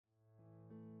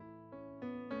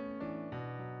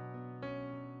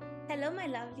Hello, my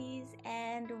lovelies,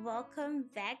 and welcome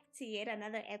back to yet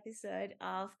another episode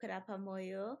of Kurapa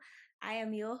Moyo. I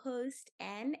am your host,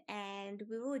 Anne, and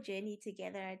we will journey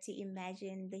together to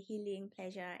imagine the healing,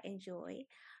 pleasure, and joy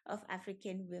of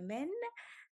African women.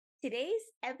 Today's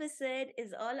episode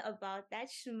is all about that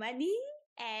money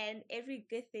and every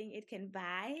good thing it can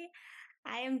buy.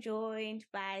 I am joined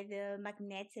by the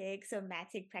magnetic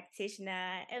somatic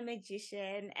practitioner, a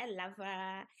magician, a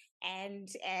lover, and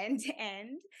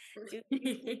to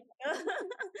me,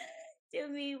 to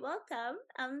me, welcome.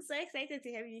 I'm so excited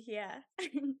to have you here.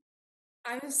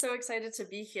 I'm so excited to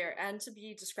be here and to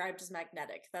be described as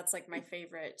magnetic. That's like my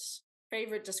favorite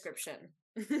description.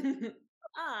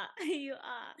 You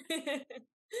are.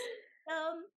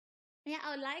 Um, yeah,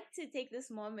 I would like to take this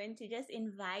moment to just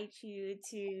invite you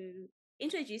to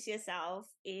introduce yourself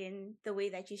in the way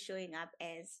that you're showing up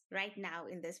as right now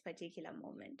in this particular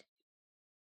moment.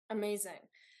 Amazing.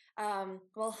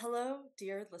 Well, hello,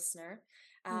 dear listener.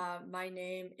 My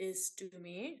name is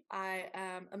Dumi. I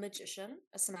am a magician,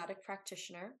 a somatic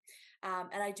practitioner,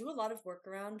 and I do a lot of work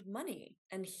around money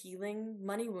and healing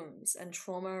money wounds and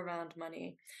trauma around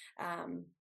money. Um,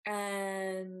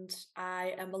 and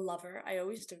I am a lover. I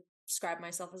always describe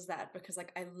myself as that because,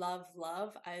 like, I love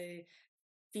love. I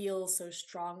feel so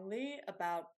strongly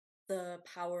about the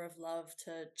power of love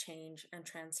to change and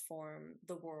transform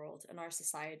the world and our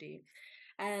society,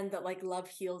 and that like love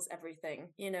heals everything.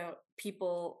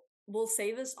 People will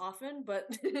say this often, but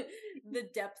the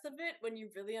depth of it when you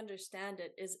really understand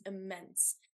it is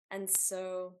immense. And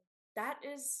so that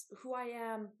is who I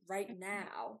am right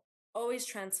now, always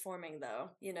transforming though,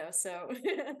 so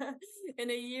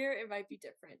in a year it might be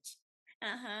different.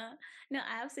 Uh-huh. No,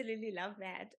 I absolutely love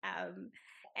that.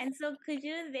 And so could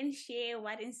you then share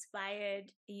what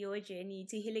inspired your journey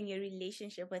to healing your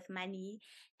relationship with money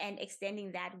and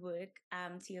extending that work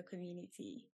to your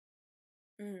community?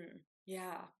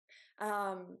 Yeah.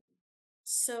 Um,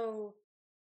 so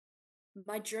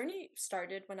my journey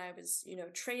started when I was,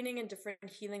 training in different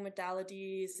healing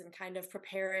modalities and kind of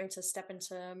preparing to step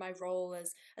into my role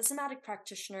as a somatic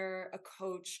practitioner, a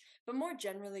coach, but more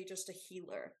generally just a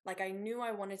healer. Like I knew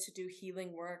I wanted to do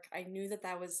healing work. I knew that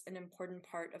that was an important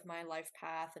part of my life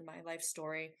path and my life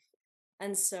story.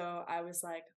 And so I was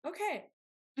like, okay,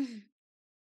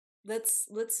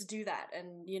 let's do that.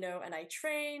 And and I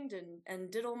trained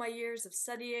and did all my years of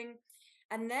studying,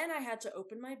 and then I had to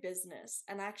open my business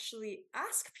and actually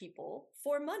ask people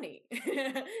for money.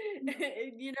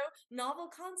 Novel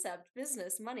concept,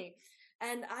 business, money.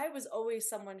 And I was always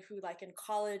someone who, like, in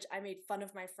college, I made fun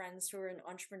of my friends who were in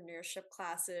entrepreneurship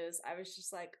classes. I was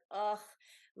just like, ugh,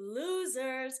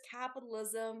 losers,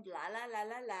 capitalism, blah, la, la,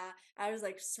 la, la. I was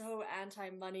like so anti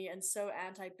money and so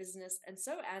anti business and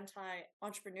so anti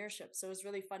entrepreneurship. So it was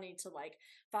really funny to like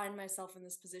find myself in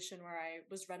this position where I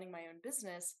was running my own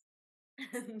business.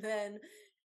 And then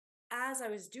as I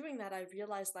was doing that, I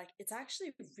realized like it's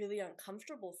actually really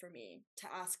uncomfortable for me to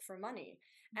ask for money.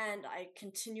 And I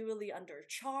continually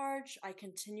undercharge, I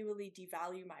continually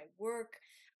devalue my work.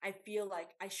 I feel like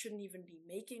I shouldn't even be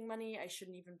making money, I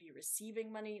shouldn't even be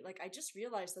receiving money. Like I just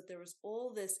realized that there was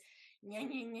all this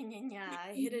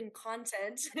hidden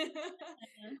content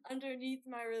underneath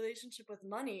my relationship with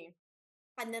money.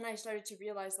 And then I started to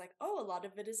realize like, oh, a lot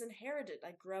of it is inherited.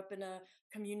 I grew up in a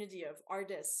community of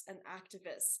artists and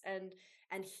activists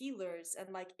and healers,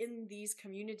 and like in these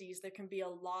communities there can be a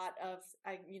lot of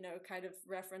kind of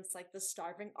reference like the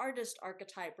starving artist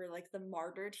archetype or like the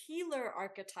martyred healer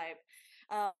archetype.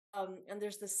 And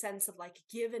there's this sense of like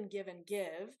give and give and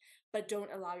give, but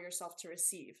don't allow yourself to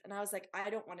receive. And I was like, I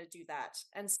don't want to do that.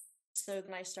 And so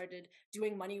then I started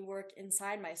doing money work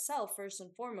inside myself first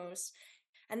and foremost.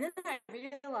 And then I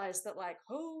realized that, like,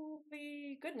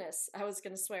 holy goodness, I was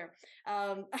going to swear.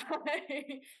 I'm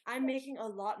making a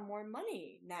lot more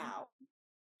money now.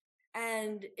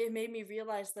 And it made me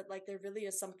realize that, like, there really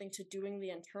is something to doing the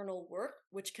internal work,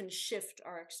 which can shift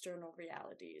our external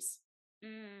realities.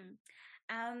 Mm.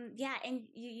 Yeah, and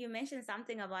you mentioned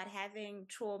something about having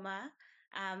trauma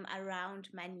around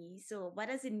money. So what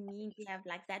does it mean to have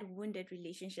like that wounded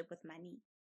relationship with money?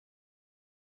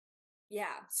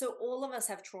 Yeah, so all of us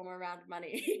have trauma around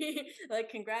money. Like,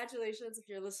 congratulations if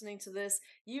you're listening to this.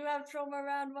 You have trauma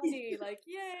around money. Like,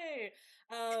 yay.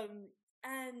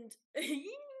 And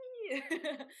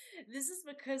this is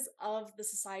because of the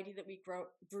society that we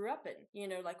grew up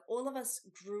in. Like all of us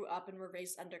grew up and were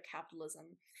raised under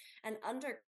capitalism and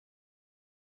under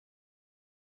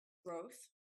growth.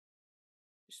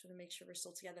 Just want to make sure we're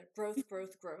still together. Growth,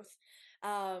 growth, growth.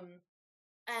 Um,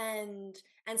 and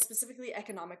and specifically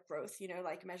economic growth,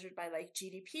 like measured by like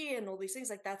GDP and all these things.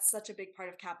 Like that's such a big part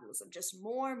of capitalism. Just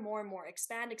more and more and more,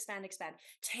 expand, expand, expand,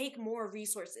 take more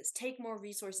resources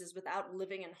without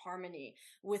living in harmony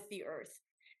with the earth.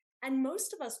 And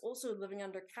most of us also living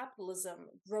under capitalism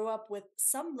grow up with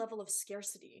some level of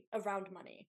scarcity around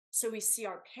money. So we see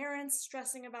our parents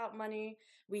stressing about money,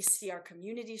 we see our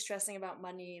community stressing about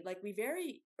money. Like we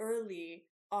very early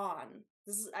on,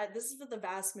 this is for the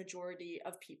vast majority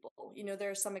of people.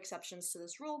 There are some exceptions to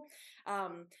this rule,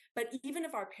 but even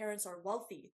if our parents are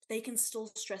wealthy, they can still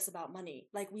stress about money.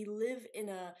 Like we live in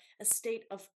a state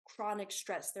of chronic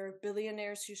stress. There are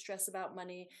billionaires who stress about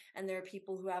money, and there are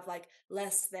people who have like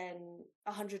less than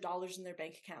 $100 in their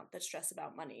bank account that stress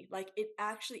about money. Like it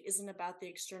actually isn't about the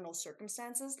external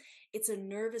circumstances. It's a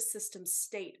nervous system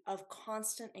state of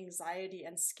constant anxiety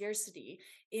and scarcity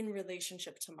in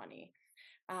relationship to money.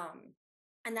 um,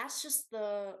 and that's just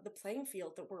the playing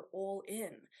field that we're all in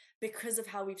because of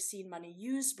how we've seen money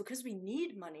used, because we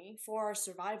need money for our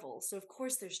survival. So of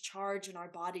course there's charge in our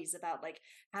bodies about like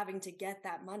having to get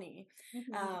that money.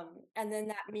 Mm-hmm. And then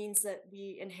that means that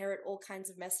we inherit all kinds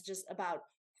of messages about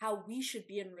how we should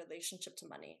be in relationship to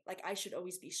money. Like I should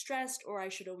always be stressed, or I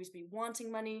should always be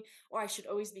wanting money, or I should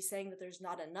always be saying that there's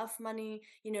not enough money.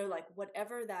 Like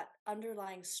whatever that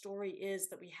underlying story is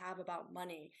that we have about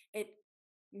money, it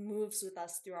moves with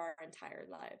us through our entire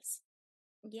lives.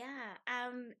 Yeah.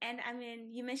 And I mean,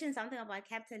 you mentioned something about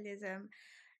capitalism,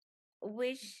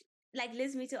 which like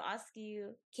leads me to ask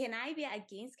you, can I be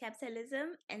against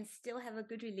capitalism and still have a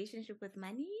good relationship with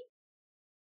money?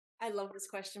 I love this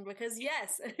question because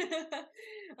yes,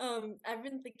 I've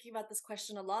been thinking about this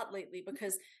question a lot lately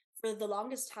because for the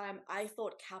longest time I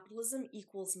thought capitalism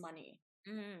equals money.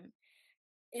 Mm,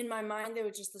 In my mind, they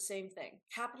were just the same thing.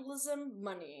 Capitalism,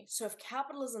 money. So if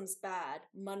capitalism's bad,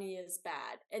 money is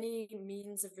bad. Any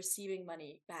means of receiving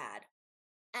money, bad.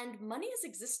 And money has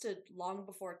existed long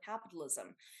before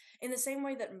capitalism, in the same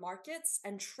way that markets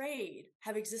and trade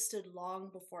have existed long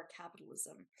before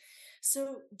capitalism.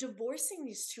 So, divorcing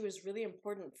these two is really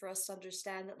important for us to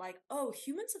understand that, like, oh,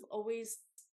 humans have always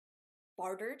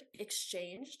bartered,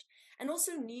 exchanged, and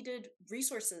also needed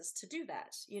resources to do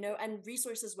that, and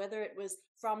resources, whether it was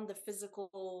from the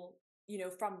physical,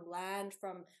 from land,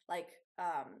 from like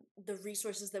the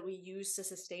resources that we use to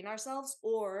sustain ourselves,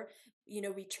 or,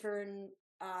 we turn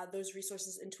those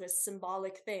resources into a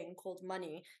symbolic thing called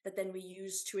money that then we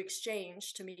use to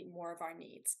exchange to meet more of our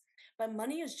needs. But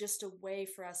money is just a way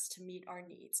for us to meet our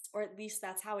needs, or at least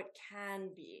that's how it can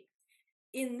be.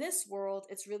 In this world,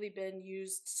 it's really been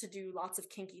used to do lots of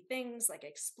kinky things like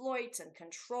exploit and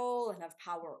control and have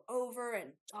power over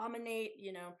and dominate,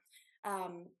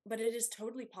 but it is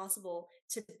totally possible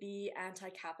to be anti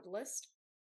capitalist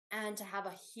and to have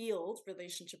a healed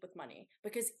relationship with money.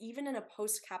 Because even in a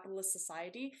post capitalist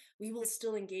society, we will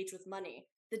still engage with money.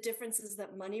 The difference is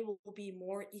that money will be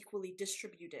more equally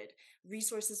distributed,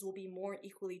 resources will be more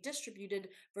equally distributed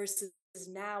versus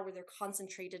now where they're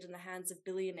concentrated in the hands of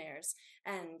billionaires.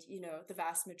 And, the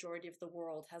vast majority of the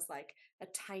world has like a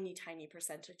tiny, tiny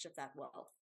percentage of that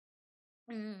wealth.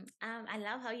 I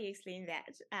love how you explain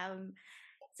that.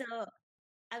 So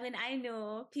I mean, I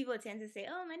know people tend to say,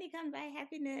 "Oh, money can't buy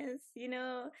happiness."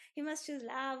 You must choose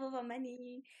love over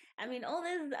money. I mean, all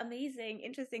those amazing,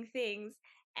 interesting things.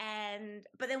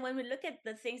 But then when we look at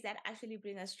the things that actually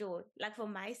bring us joy, like for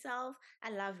myself,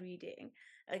 I love reading.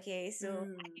 Okay, so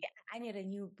Mm. I need a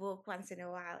new book once in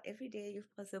a while, every day if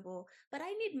possible. But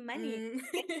I need money Mm.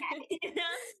 to get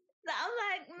that. So I'm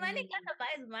like, money kind Mm. of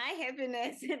buys my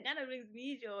happiness and kind of brings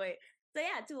me joy. So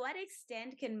yeah, to what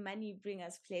extent can money bring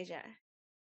us pleasure?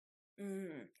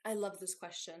 I love this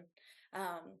question.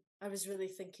 I was really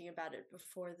thinking about it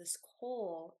before this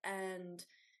call, and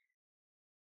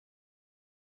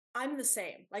I'm the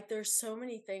same. Like there's so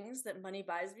many things that money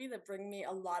buys me that bring me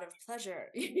a lot of pleasure.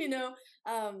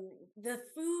 The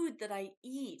food that I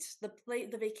eat,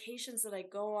 the vacations that I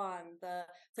go on, the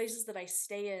places that I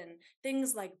stay in,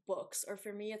 things like books, or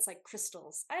for me it's like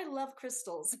crystals. I love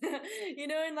crystals.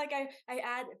 And like I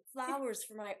add flowers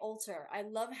for my altar. I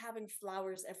love having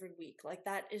flowers every week. Like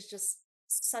that is just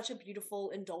such a beautiful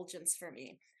indulgence for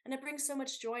me. And it brings so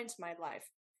much joy into my life.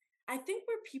 I think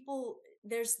where people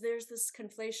there's this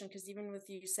conflation, because even with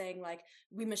you saying like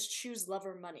we must choose love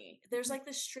or money, there's like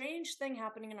this strange thing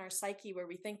happening in our psyche where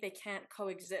we think they can't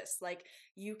coexist. Like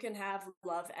you can have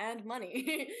love and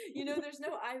money. There's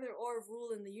no either or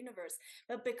rule in the universe.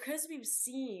 But because we've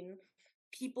seen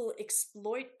people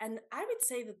exploit, and I would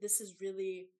say that this is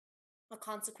really a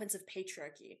consequence of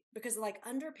patriarchy, because like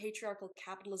under patriarchal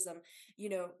capitalism,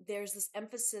 there's this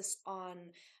emphasis on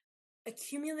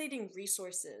accumulating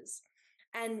resources.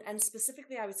 And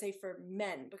specifically I would say for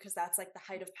men, because that's like the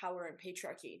height of power in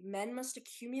patriarchy. Men must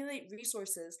accumulate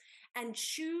resources and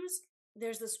choose.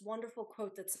 There's this wonderful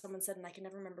quote that someone said, and I can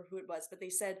never remember who it was, but they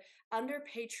said, under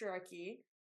patriarchy,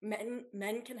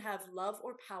 men can have love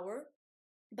or power,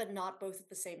 but not both at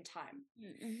the same time.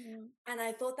 Mm-hmm. And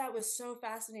I thought that was so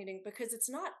fascinating because it's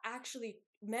not actually,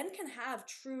 men can have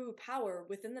true power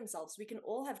within themselves. We can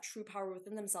all have true power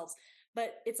within themselves.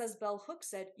 But it's as Bell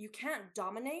Hooks said, you can't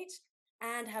dominate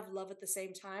and have love at the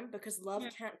same time because love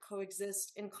can't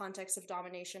coexist in context of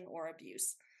domination or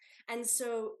abuse. And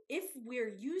so if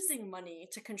we're using money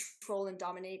to control and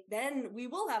dominate, then we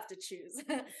will have to choose.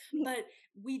 But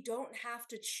we don't have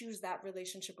to choose that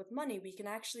relationship with money. We can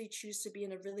actually choose to be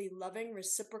in a really loving,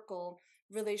 reciprocal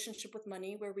relationship with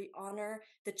money where we honor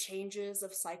the changes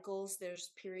of cycles. There's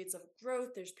periods of growth,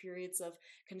 there's periods of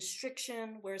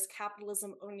constriction, whereas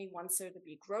capitalism only wants there to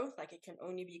be growth, like it can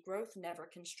only be growth, never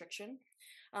constriction.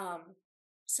 Um,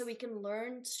 so we can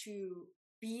learn to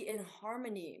be in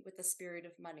harmony with the spirit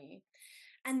of money.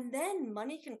 And then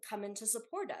money can come in to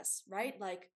support us, right?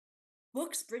 Like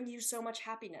books bring you so much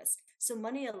happiness. So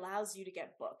money allows you to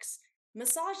get books.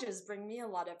 Massages bring me a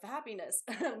lot of happiness.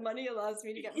 Money allows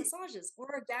me to get massages.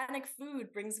 Or organic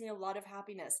food brings me a lot of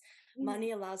happiness.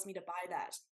 Money allows me to buy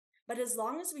that. But as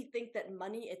long as we think that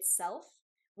money itself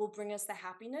will bring us the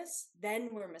happiness, then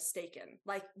we're mistaken.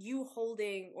 Like you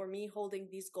holding or me holding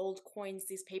these gold coins,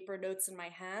 these paper notes in my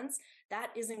hands,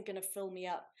 that isn't going to fill me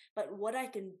up. But what I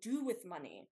can do with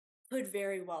money could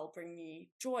very well bring me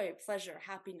joy, pleasure,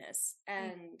 happiness,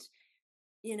 and,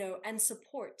 and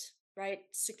support, right?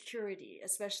 Security,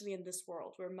 especially in this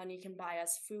world where money can buy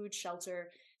us food, shelter,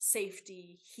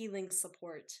 safety, healing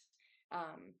support,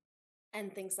 um,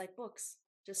 and things like books,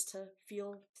 just to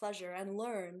feel pleasure and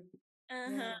learn.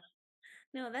 Uh-huh. Yeah.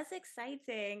 No, that's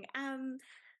exciting.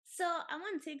 So I'm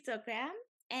on TikTok, yeah,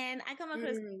 and I come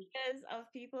across Mm. videos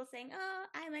of people saying, "Oh,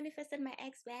 I manifested my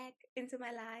ex back into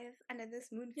my life under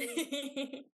this moon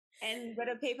phase and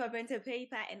got a paper, pen to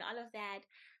paper, and all of that."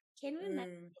 Can we Mm.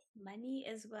 manifest money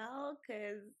as well?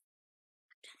 Because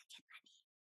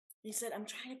You said, I'm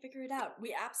trying to figure it out.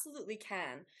 We absolutely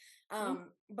can. mm,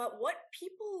 But what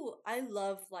people, I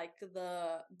love like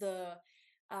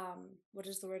what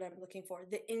is the word I'm looking for?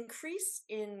 The increase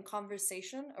in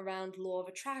conversation around law of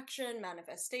attraction,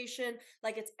 manifestation,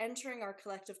 like it's entering our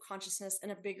collective consciousness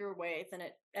in a bigger way than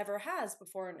it ever has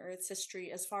before in Earth's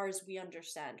history, as far as we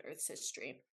understand Earth's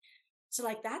history. So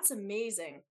like that's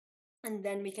amazing. And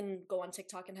then we can go on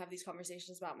TikTok and have these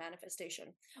conversations about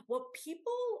manifestation. What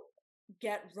people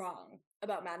get wrong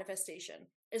about manifestation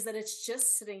is that it's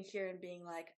just sitting here and being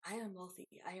like, I am wealthy,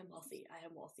 I am wealthy, I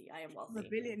am wealthy, I am I'm a wealthy.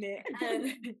 billionaire.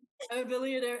 And I'm a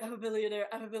billionaire, I'm a billionaire,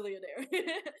 I'm a billionaire.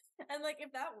 And like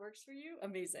if that works for you,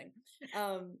 amazing.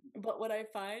 But what I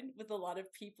find with a lot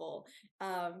of people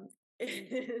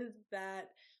is that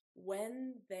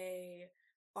when they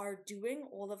are doing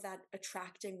all of that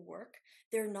attracting work,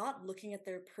 they're not looking at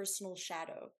their personal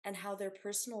shadow and how their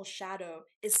personal shadow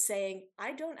is saying,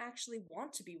 I don't actually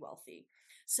want to be wealthy.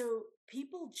 So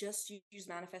people just use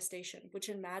manifestation, which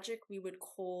in magic we would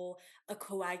call a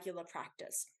coagula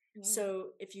practice. Mm. So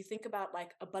if you think about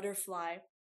like a butterfly,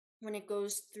 when it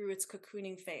goes through its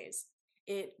cocooning phase,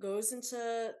 it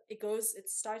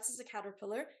starts as a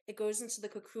caterpillar, it goes into the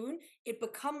cocoon, it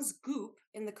becomes goop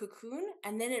in the cocoon,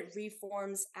 and then it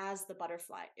reforms as the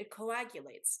butterfly. It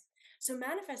coagulates. So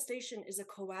manifestation is a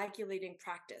coagulating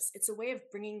practice. It's a way of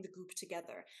bringing the goop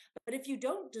together. But if you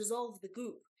don't dissolve the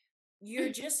goop,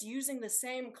 you're just using the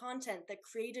same content that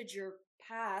created your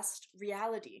past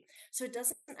reality. So it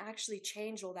doesn't actually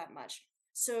change all that much.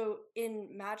 So in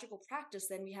magical practice,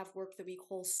 then we have work that we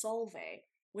call solve,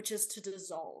 which is to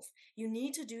dissolve. You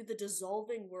need to do the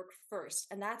dissolving work first.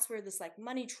 And that's where this like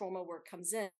money trauma work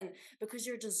comes in, because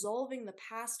you're dissolving the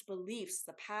past beliefs,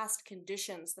 the past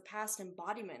conditions, the past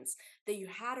embodiments that you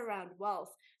had around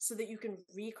wealth so that you can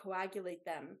recoagulate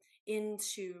them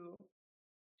into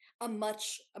a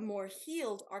much more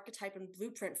healed archetype and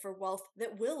blueprint for wealth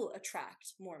that will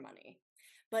attract more money.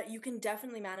 But you can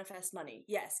definitely manifest money.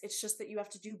 Yes, it's just that you have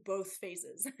to do both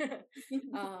phases.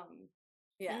 um,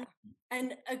 yeah.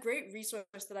 And a great resource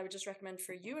that I would just recommend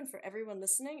for you and for everyone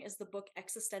listening is the book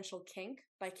Existential Kink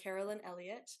by Carolyn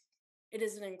Elliott. It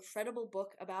is an incredible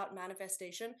book about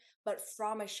manifestation, but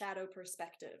from a shadow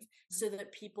perspective, so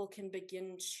that people can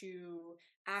begin to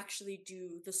actually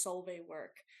do the solve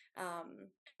work.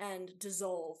 And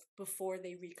dissolve before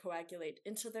they recoagulate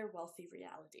into their wealthy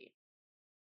reality.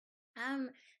 Um,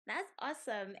 that's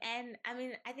awesome. And I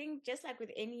mean, I think just like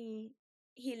with any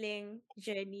healing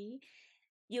journey,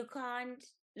 you can't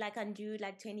like undo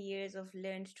like 20 years of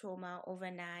learned trauma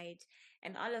overnight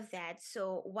and all of that.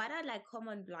 So what are like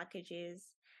common blockages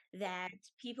that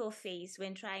people face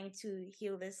when trying to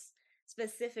heal this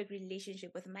specific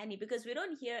relationship with money? Because we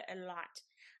don't hear a lot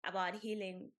about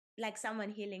healing, like someone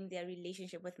healing their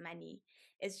relationship with money.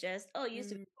 It's just, oh, you used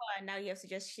to be Mm, poor, and now you have to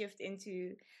just shift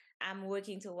into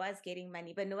working towards getting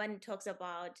money. But no one talks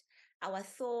about our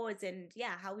thoughts and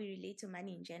yeah, how we relate to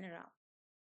money in general.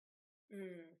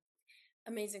 mm.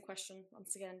 Amazing question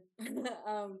once again.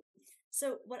 um,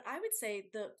 so what I would say,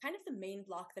 the kind of the main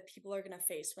block that people are going to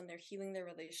face when they're healing their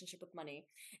relationship with money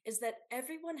is that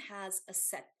everyone has a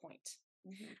set point.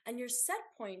 Mm-hmm. And your set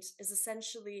point is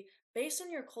essentially based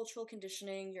on your cultural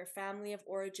conditioning, your family of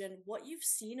origin, what you've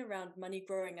seen around money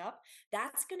growing up.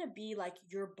 That's going to be like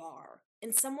your bar.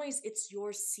 In some ways, it's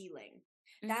your ceiling.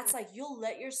 Mm-hmm. That's like you'll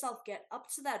let yourself get up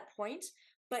to that point,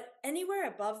 but anywhere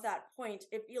above that point,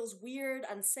 it feels weird,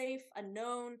 unsafe,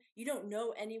 unknown. You don't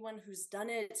know anyone who's done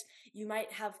it. You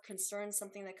might have concerns.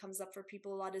 Something that comes up for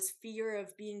people a lot is fear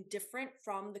of being different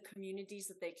from the communities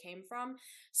that they came from.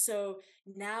 So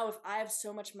now, if I have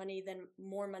so much money, then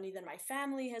more money than my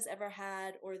family has ever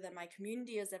had or than my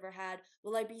community has ever had,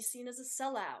 will I be seen as a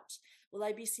sellout? Will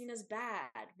I be seen as bad?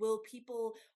 Will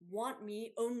people want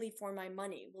me only for my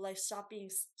money?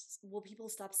 Will people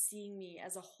stop seeing me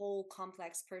as a whole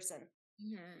complex person?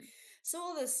 Mm-hmm. So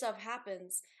all this stuff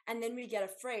happens, and then we get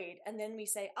afraid, and then we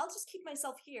say, I'll just keep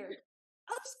myself here.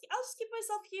 I'll just keep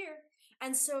myself here.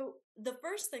 And so the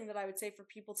first thing that I would say for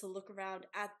people to look around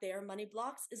at their money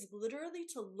blocks is literally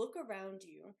to look around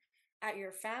you at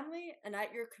your family and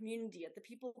at your community, at the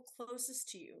people closest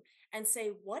to you, and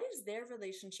say, what is their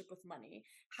relationship with money?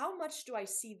 How much do I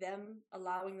see them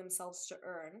allowing themselves to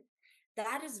earn?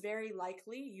 That is very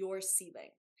likely your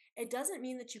ceiling. It doesn't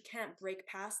mean that you can't break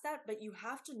past that, but you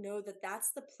have to know that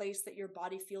that's the place that your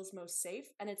body feels most safe,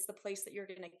 and it's the place that you're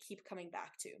going to keep coming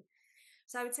back to.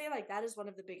 So I would say like that is one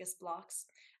of the biggest blocks.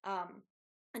 Um,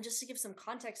 and just to give some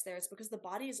context there, it's because the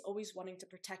body is always wanting to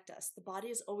protect us. The body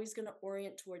is always going to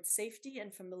orient towards safety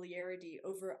and familiarity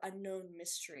over unknown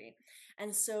mystery.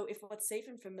 And so if what's safe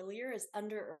and familiar is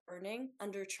under earning,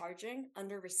 undercharging,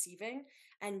 under receiving,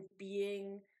 and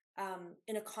being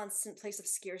in a constant place of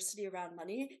scarcity around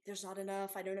money, there's not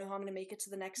enough. I don't know how I'm going to make it to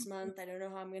the next month. I don't know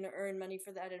how I'm going to earn money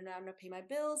for that. I don't know how I'm going to pay my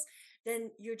bills.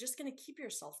 Then you're just going to keep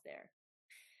yourself there.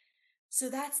 So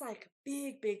that's like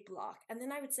big, big block. And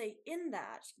then I would say in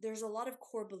that, there's a lot of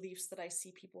core beliefs that I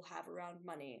see people have around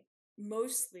money.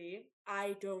 Mostly,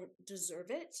 I don't deserve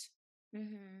it.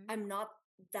 Mm-hmm. I'm not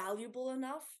valuable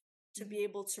enough to Mm-hmm. be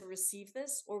able to receive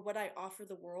this, or what I offer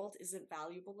the world isn't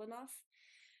valuable enough.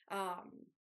 Um,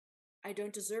 I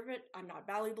don't deserve it. I'm not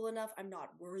valuable enough. I'm not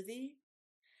worthy.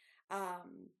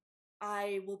 Um,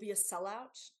 I will be a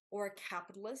sellout or a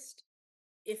capitalist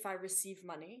if I receive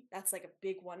money. That's like a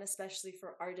big one, especially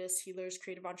for artists, healers,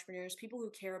 creative entrepreneurs, people who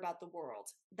care about the world.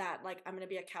 That, like, I'm going to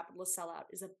be a capitalist sellout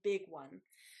is a big one.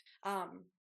 Um,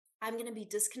 I'm going to be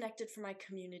disconnected from my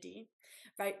community,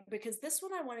 right? Because this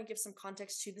one I want to give some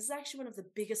context to. This is actually one of the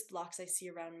biggest blocks I see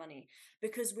around money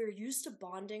because we're used to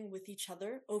bonding with each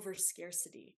other over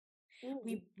scarcity. Ooh.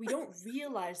 We don't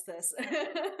realize this, but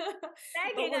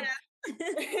Backing we're up.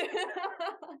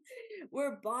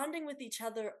 we're bonding with each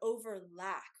other over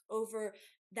lack, over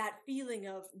that feeling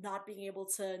of not being able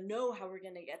to know how we're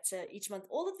going to get to each month.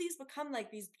 All of these become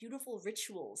like these beautiful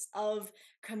rituals of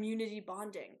community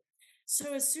bonding.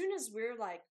 So as soon as we're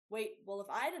like, wait, well, if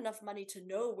I had enough money to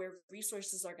know where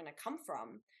resources are going to come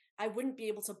from, I wouldn't be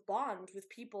able to bond with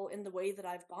people in the way that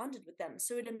I've bonded with them.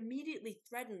 So it immediately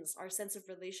threatens our sense of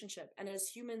relationship. And as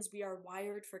humans, we are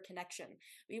wired for connection.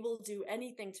 We will do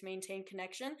anything to maintain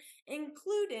connection,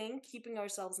 including keeping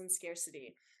ourselves in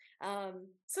scarcity.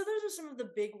 So those are some of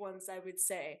the big ones I would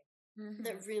say Mm-hmm.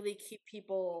 that really keep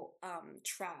people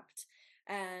trapped.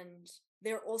 And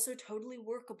they're also totally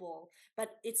workable, but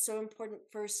it's so important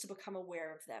first to become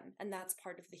aware of them. And that's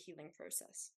part of the healing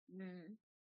process. Mm.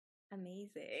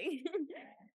 Amazing.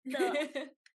 So,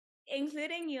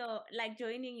 including your like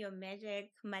joining your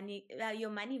your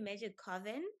money magic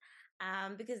coven,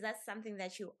 because that's something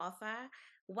that you offer.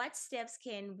 What steps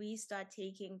can we start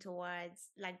taking towards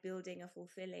like building a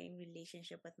fulfilling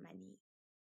relationship with money?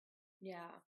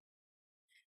 Yeah.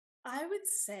 I would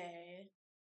say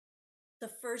the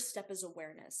first step is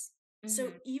awareness. So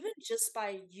Mm-hmm. even just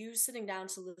by you sitting down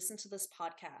to listen to this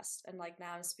podcast, and like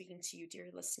now I'm speaking to you, dear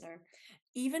listener,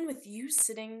 even with you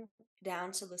sitting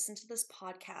down to listen to this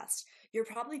podcast, you're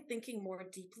probably thinking more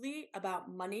deeply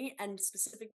about money and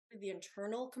specifically the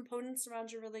internal components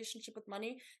around your relationship with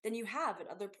money than you have at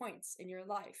other points in your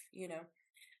life, you know?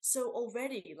 So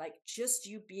already, like just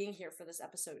you being here for this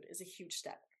episode is a huge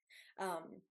step.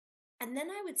 Um, and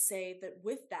then I would say that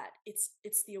with that,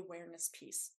 it's the awareness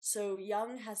piece. So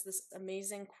Jung has this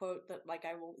amazing quote that like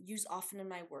I will use often in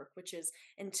my work, which is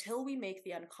until we make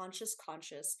the unconscious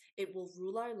conscious, it will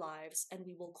rule our lives and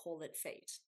we will call it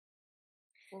fate.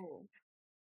 Oh.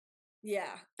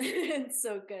 Yeah, it's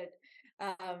so good.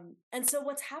 And so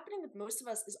what's happening with most of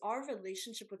us is our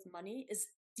relationship with money is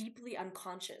deeply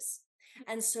unconscious.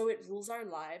 And so it rules our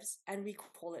lives and we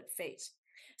call it fate.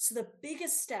 So the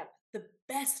biggest step, the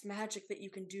best magic that you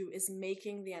can do is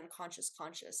making the unconscious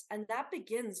conscious. And that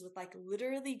begins with like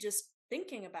literally just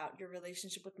thinking about your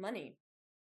relationship with money,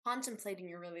 contemplating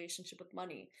your relationship with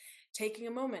money, taking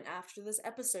a moment after this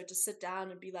episode to sit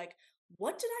down and be like,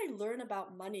 what did I learn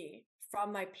about money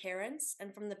from my parents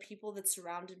and from the people that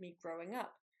surrounded me growing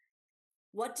up?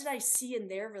 What did I see in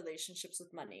their relationships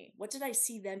with money? What did I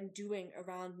see them doing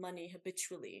around money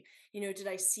habitually? Did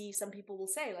I see, some people will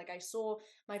say, like, I saw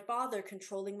my father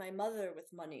controlling my mother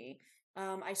with money.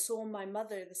 I saw my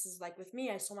mother, this is like with me,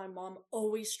 I saw my mom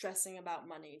always stressing about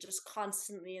money, just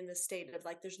constantly in this state of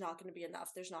like, there's not going to be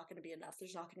enough, there's not going to be enough,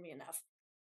 there's not going to be enough.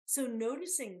 So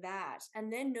noticing that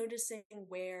and then noticing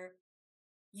where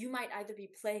you might either be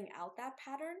playing out that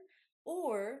pattern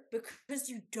or because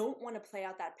you don't want to play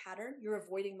out that pattern, you're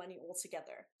avoiding money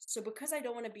altogether. So because I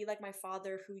don't want to be like my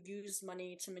father who used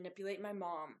money to manipulate my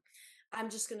mom, I'm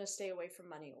just going to stay away from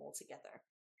money altogether.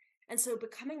 And so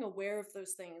becoming aware of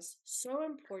those things, so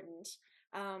important.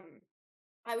 Um,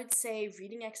 I would say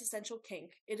reading Existential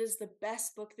Kink. It is the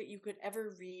best book that you could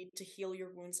ever read to heal your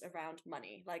wounds around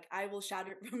money. Like I will shout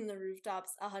it from the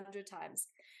rooftops 100 times.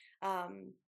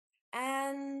 Um,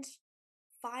 and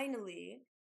finally,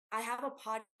 I have a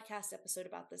podcast episode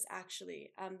about this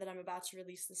actually, that I'm about to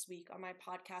release this week on my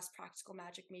podcast, Practical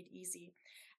Magic Made Easy.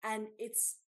 And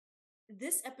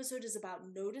this episode is about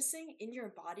noticing in your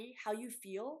body how you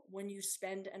feel when you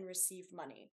spend and receive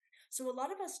money. So a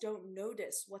lot of us don't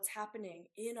notice what's happening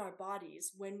in our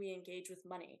bodies when we engage with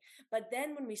money. But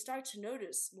then when we start to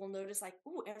notice, we'll notice like,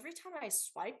 ooh, every time I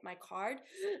swipe my card,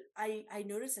 I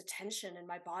notice a tension in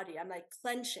my body. I'm like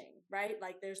clenching, right?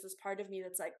 Like there's this part of me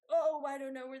that's like, oh, I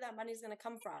don't know where that money's gonna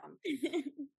come from.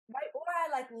 Right, or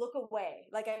I like look away,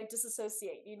 like I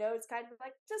disassociate, it's kind of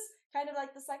like just kind of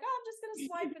like this, like, oh, I'm just gonna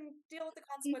swipe and deal with the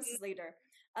consequences later.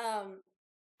 Um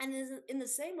and in the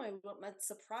same way, what might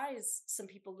surprise some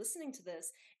people listening to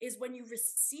this is when you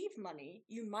receive money,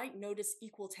 you might notice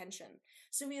equal tension.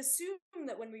 So we assume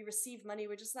that when we receive money,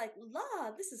 we're just like,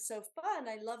 la, this is so fun,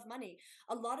 I love money.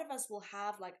 A lot of us will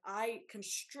have like, I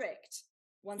constrict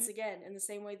once again, in the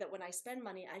same way that when I spend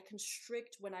money, I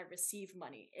constrict when I receive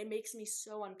money. It makes me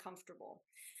so uncomfortable.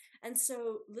 And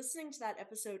so listening to that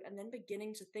episode and then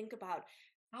beginning to think about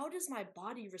how does my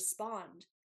body respond?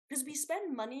 Because we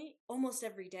spend money almost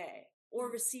every day or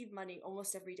receive money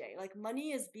almost every day. Like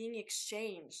money is being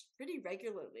exchanged pretty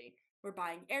regularly. We're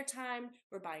buying airtime,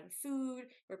 we're buying food,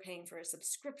 we're paying for a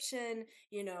subscription,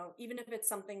 even if it's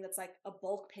something that's like a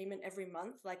bulk payment every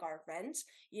month, like our rent,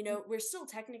 we're still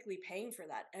technically paying for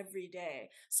that every day.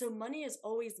 So money is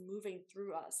always moving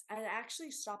through us, and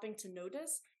actually stopping to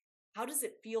notice how does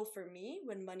it feel for me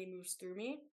when money moves through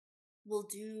me will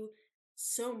do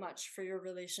so much for your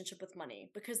relationship with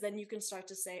money, because then you can start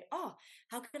to say, oh,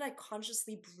 how could I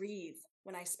consciously breathe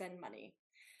when I spend money?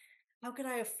 How could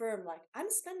I affirm, like, I'm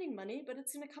spending money, but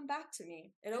it's going to come back to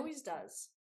me? It always does,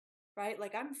 right?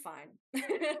 Like, I'm fine.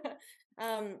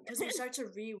 Because we start to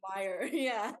rewire,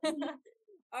 yeah,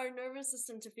 our nervous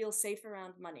system to feel safe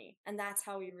around money. And that's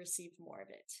how we receive more of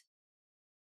it.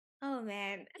 Oh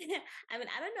man. I mean,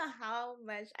 I don't know how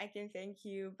much I can thank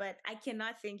you, but I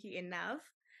cannot thank you enough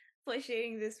for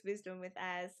sharing this wisdom with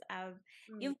us. Mm.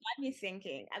 You've got me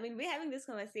thinking. I mean, we're having this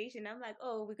conversation. I'm like,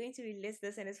 oh, we're going to release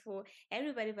this and it's for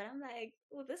everybody. But I'm like,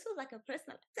 oh, this was like a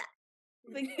personal attack.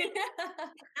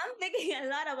 I'm thinking a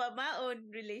lot about my own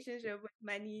relationship with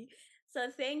money. So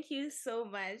thank you so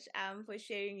much for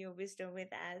sharing your wisdom with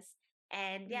us.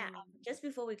 And yeah, Mm. just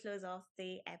before we close off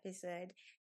the episode,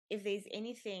 if there's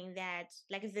anything that,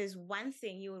 like, if there's one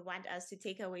thing you would want us to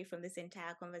take away from this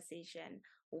entire conversation,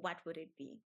 what would it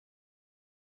be?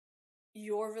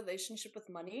 Your relationship with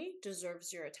money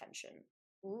deserves your attention.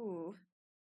 Ooh,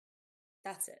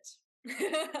 That's it.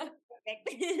 perfect.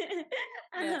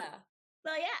 Yeah.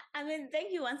 So yeah, I mean,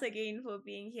 thank you once again for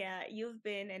being here. You've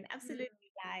been an Mm. absolute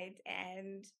delight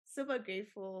and super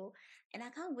grateful. And I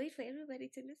can't wait for everybody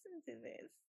to listen to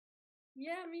this.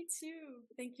 Yeah, me too.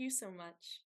 Thank you so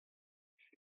much.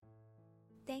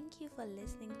 Thank you for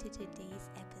listening to today's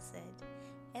episode.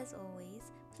 As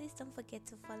always, please don't forget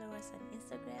to follow us on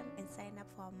Instagram and sign up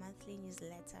for our monthly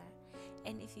newsletter.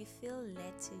 And if you feel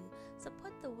led to,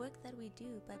 support the work that we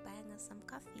do by buying us some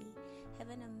coffee. Have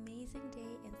an amazing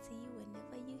day and see you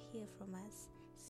whenever you hear from us.